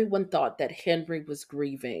 but everyone thought that Henry was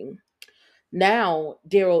grieving. Now,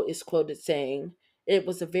 Daryl is quoted saying, "It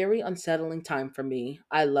was a very unsettling time for me.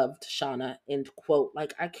 I loved Shauna," end quote.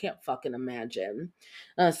 Like, I can't fucking imagine.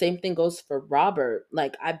 Same thing goes for Robert.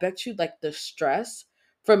 Like, I bet you, like, the stress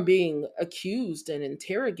from being accused and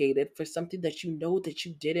interrogated for something that you know that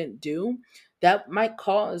you didn't do, that might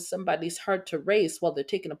cause somebody's heart to race while they're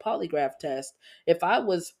taking a polygraph test. If I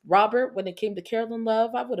was Robert when it came to Carolyn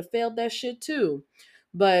Love, I would have failed that shit too.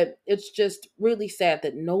 But it's just really sad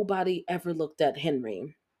that nobody ever looked at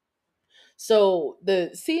Henry. So the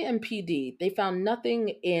CMPD, they found nothing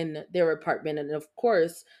in their apartment. And of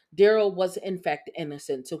course, Daryl was in fact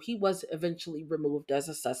innocent. So he was eventually removed as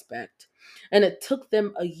a suspect. And it took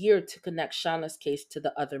them a year to connect Shauna's case to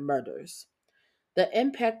the other murders. The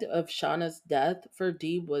impact of Shauna's death for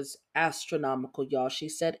Dee was astronomical, y'all. She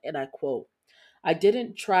said, and I quote, "I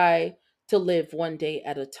didn't try to live one day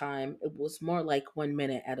at a time. It was more like 1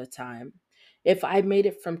 minute at a time. If I made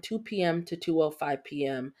it from 2 p.m. to 2:05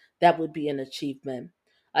 p.m., that would be an achievement.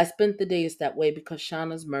 I spent the days that way because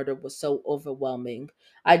Shauna's murder was so overwhelming.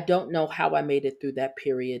 I don't know how I made it through that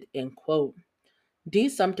period," end quote. Dee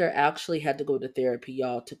Sumter actually had to go to therapy,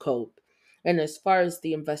 y'all, to cope. And as far as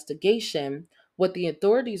the investigation, what the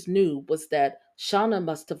authorities knew was that Shauna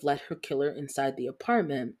must have let her killer inside the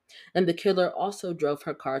apartment, and the killer also drove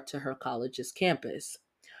her car to her college's campus.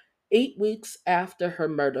 8 weeks after her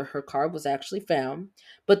murder, her car was actually found,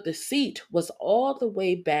 but the seat was all the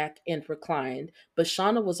way back and reclined, but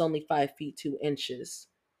Shauna was only 5 feet 2 inches.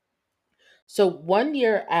 So 1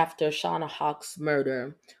 year after Shauna Hawk's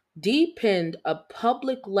murder, Dee penned a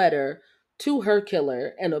public letter to her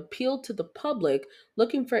killer and appealed to the public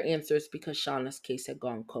looking for answers because Shauna's case had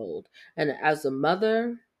gone cold. And as a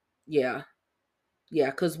mother, yeah, yeah,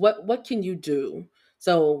 because what can you do?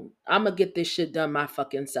 So I'm gonna get this shit done my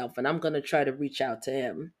fucking self, and I'm gonna try to reach out to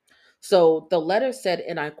him. So the letter said,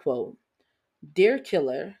 and I quote, "Dear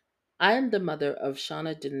Killer, I am the mother of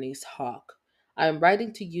Shauna Denise Hawk. I am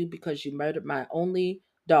writing to you because you murdered my only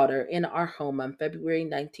daughter in our home on February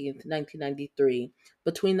 19th, 1993,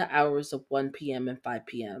 between the hours of 1 p.m. and 5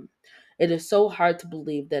 p.m. It is so hard to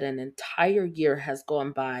believe that an entire year has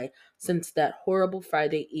gone by since that horrible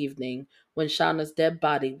Friday evening when Shauna's dead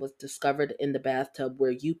body was discovered in the bathtub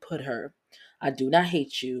where you put her. I do not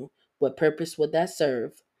hate you. What purpose would that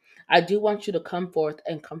serve? I do want you to come forth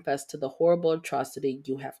and confess to the horrible atrocity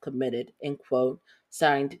you have committed," end quote.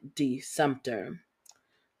 Signed, Dee Sumter.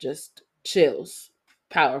 Just chills.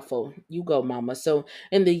 Powerful. You go, mama. So,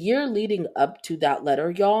 in the year leading up to that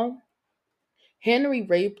letter, y'all, Henry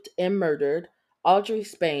raped and murdered Audrey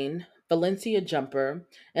Spain, Valencia Jumper,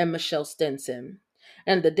 and Michelle Stinson.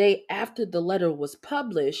 And the day after the letter was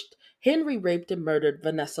published, Henry raped and murdered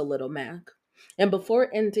Vanessa Little Mac. And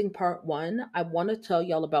before ending part one, I want to tell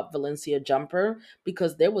y'all about Valencia Jumper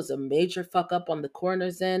because there was a major fuck up on the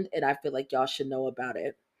coroner's end, and I feel like y'all should know about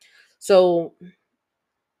it. So,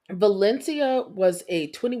 Valencia was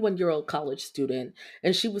a 21-year-old college student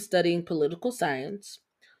and she was studying political science.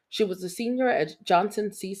 She was a senior at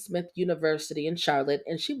Johnson C. Smith University in Charlotte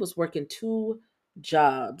and she was working two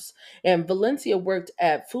jobs. And Valencia worked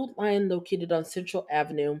at Food Lion located on Central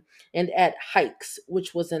Avenue and at Hikes,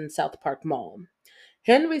 which was in South Park Mall.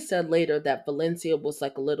 Henry said later that Valencia was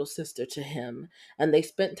like a little sister to him and they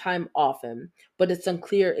spent time often, but it's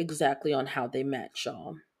unclear exactly on how they met,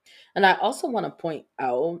 y'all. And I also want to point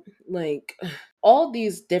out, like, all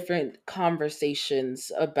these different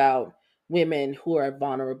conversations about women who are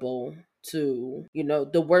vulnerable. to,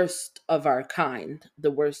 the worst of our kind,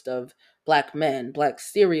 the worst of black men, black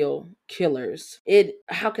serial killers.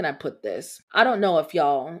 How can I put this? I don't know if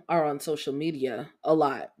y'all are on social media a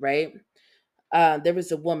lot, right? There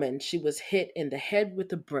was a woman, she was hit in the head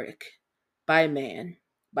with a brick by a man,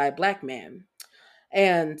 by a black man.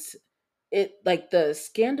 And it, like, the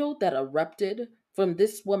scandal that erupted from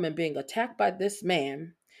this woman being attacked by this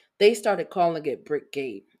man, they started calling it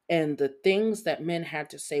Brickgate. And the things that men had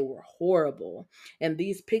to say were horrible. And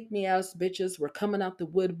these pick me ass bitches were coming out the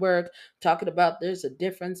woodwork talking about there's a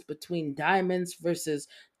difference between diamonds versus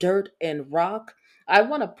dirt and rock. I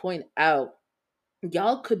want to point out,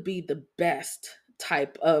 y'all could be the best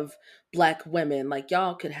type of black women. Like,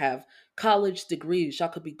 y'all could have college degrees, y'all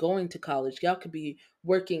could be going to college, y'all could be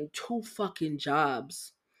working two fucking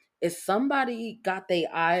jobs. If somebody got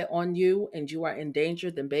their eye on you and you are in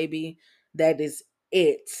danger, then baby, that is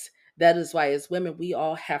it. That is why as women we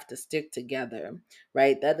all have to stick together,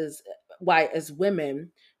 right? That is why as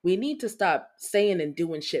women we need to stop saying and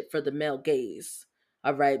doing shit for the male gaze.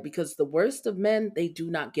 All right, because the worst of men, they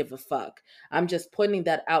do not give a fuck. I'm just pointing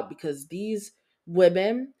that out because these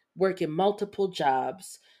women work in multiple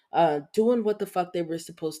jobs, doing what the fuck they were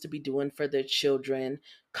supposed to be doing for their children,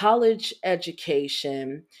 college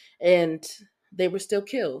education, and they were still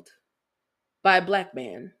killed by a black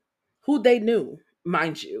man who they knew,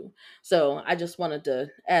 mind you. So I just wanted to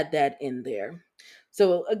add that in there.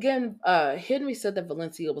 So again, Henry said that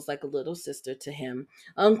Valencia was like a little sister to him,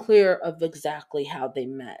 unclear of exactly how they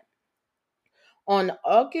met. On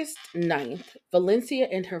August 9th, Valencia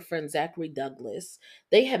and her friend Zachary Douglas,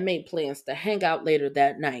 they had made plans to hang out later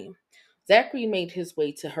that night. Zachary made his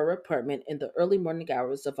way to her apartment in the early morning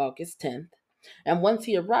hours of August 10th, and once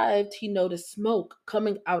he arrived, he noticed smoke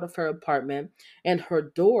coming out of her apartment and her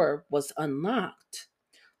door was unlocked.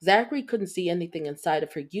 Zachary couldn't see anything inside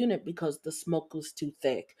of her unit because the smoke was too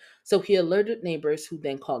thick, so he alerted neighbors who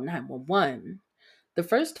then called 911. The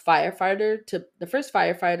first firefighter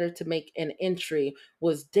to make an entry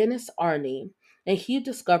was Dennis Arney, and he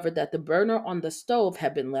discovered that the burner on the stove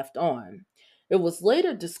had been left on. It was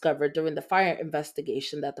later discovered during the fire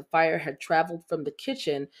investigation that the fire had traveled from the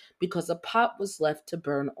kitchen because a pot was left to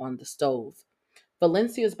burn on the stove.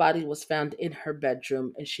 Valencia's body was found in her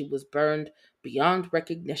bedroom and she was burned beyond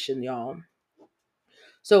recognition, y'all.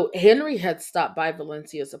 So Henry had stopped by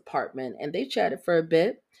Valencia's apartment and they chatted for a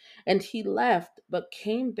bit. And he left, but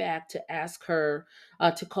came back to ask her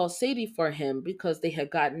to call Sadie for him because they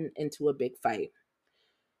had gotten into a big fight.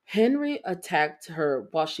 Henry attacked her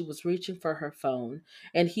while she was reaching for her phone,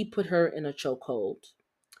 and he put her in a chokehold.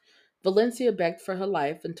 Valencia begged for her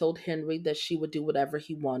life and told Henry that she would do whatever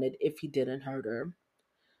he wanted if he didn't hurt her.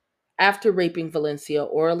 After raping Valencia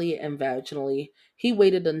orally and vaginally, he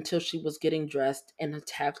waited until she was getting dressed and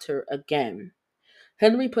attacked her again.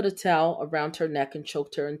 Henry put a towel around her neck and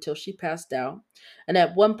choked her until she passed out, and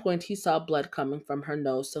at one point he saw blood coming from her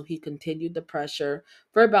nose, so he continued the pressure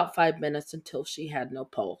for about 5 minutes until she had no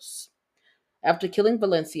pulse. After killing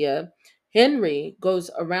Valencia, Henry goes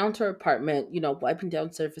around her apartment, wiping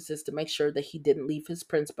down surfaces to make sure that he didn't leave his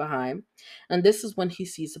prints behind, and this is when he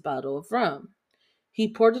sees a bottle of rum.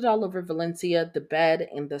 He poured it all over Valencia, the bed,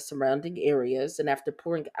 and the surrounding areas, and after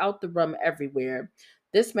pouring out the rum everywhere,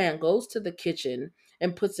 this man goes to the kitchen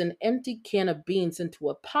and puts an empty can of beans into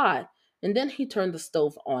a pot, and then he turned the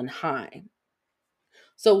stove on high.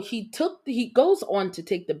 So he goes on to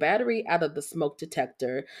take the battery out of the smoke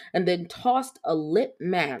detector and then tossed a lit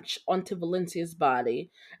match onto Valencia's body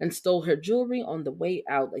and stole her jewelry on the way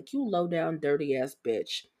out, like, you low down dirty ass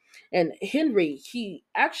bitch. And Henry, he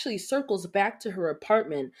actually circles back to her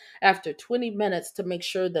apartment after 20 minutes to make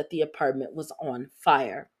sure that the apartment was on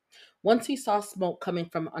fire. Once he saw smoke coming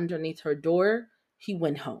from underneath her door, he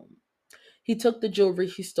went home. He took the jewelry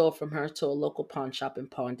he stole from her to a local pawn shop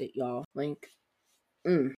and pawned it, y'all. Link.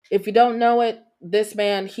 If you don't know it, this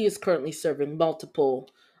man, he is currently serving multiple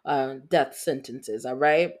death sentences, all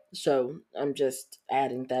right? So I'm just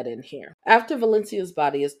adding that in here. After Valencia's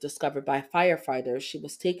body is discovered by firefighters, she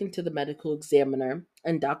was taken to the medical examiner,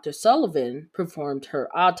 and Dr. Sullivan performed her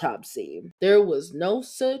autopsy. There was no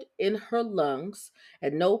soot in her lungs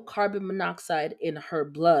and no carbon monoxide in her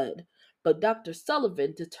blood, but Dr.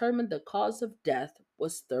 Sullivan determined the cause of death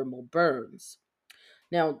was thermal burns.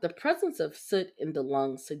 Now, the presence of soot in the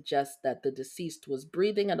lungs suggests that the deceased was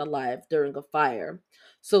breathing and alive during a fire.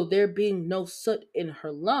 So, there being no soot in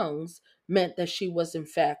her lungs meant that she was, in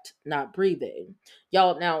fact, not breathing.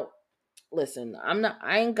 Y'all, now, listen,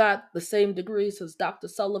 I ain't got the same degrees as Dr.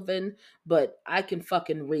 Sullivan, but I can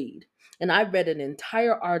fucking read. And I read an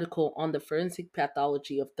entire article on the forensic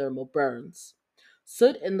pathology of thermal burns.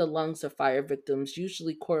 Soot in the lungs of fire victims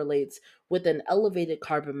usually correlates with an elevated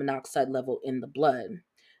carbon monoxide level in the blood.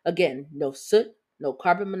 Again, no soot, no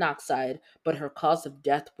carbon monoxide, but her cause of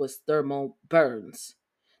death was thermal burns.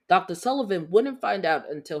 Dr. Sullivan wouldn't find out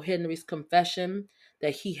until Henry's confession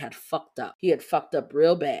that he had fucked up. He had fucked up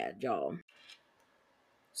real bad, y'all.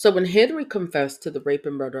 So when Henry confessed to the rape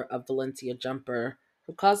and murder of Valencia Jumper,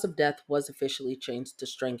 her cause of death was officially changed to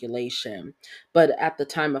strangulation. But at the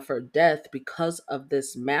time of her death, because of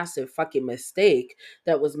this massive fucking mistake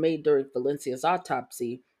that was made during Valencia's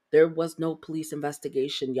autopsy, there was no police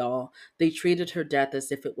investigation, y'all. They treated her death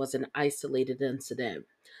as if it was an isolated incident.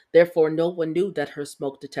 Therefore, no one knew that her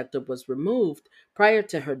smoke detector was removed prior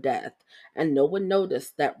to her death, and no one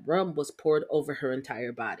noticed that rum was poured over her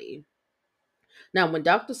entire body. Now, when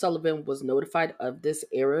Dr. Sullivan was notified of this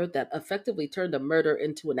error that effectively turned a murder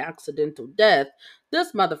into an accidental death,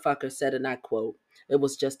 this motherfucker said, and I quote, "It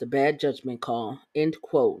was just a bad judgment call," end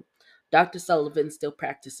quote. Dr. Sullivan still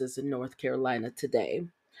practices in North Carolina today.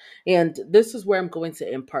 And this is where I'm going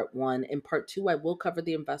to end part one. In part two, I will cover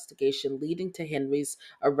the investigation leading to Henry's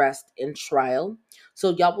arrest and trial. So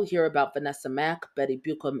y'all will hear about Vanessa Mack, Betty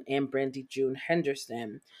Bucum, and Brandy June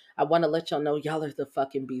Henderson. I want to let y'all know y'all are the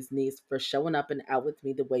fucking bee's knees for showing up and out with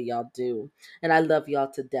me the way y'all do. And I love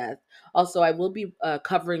y'all to death. Also, I will be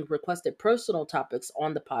covering requested personal topics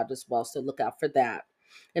on the pod as well, so look out for that.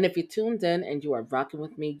 And if you tuned in and you are rocking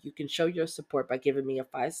with me, you can show your support by giving me a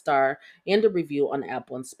 5-star and a review on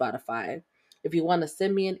Apple and Spotify. If you want to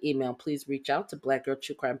send me an email, please reach out to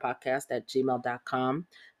blackgirltruecrimepodcast at gmail.com.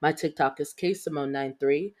 My TikTok is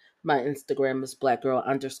ksimone93. My Instagram is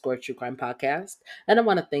blackgirl_truecrimepodcast. And I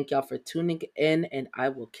want to thank y'all for tuning in, and I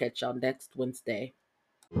will catch y'all next Wednesday.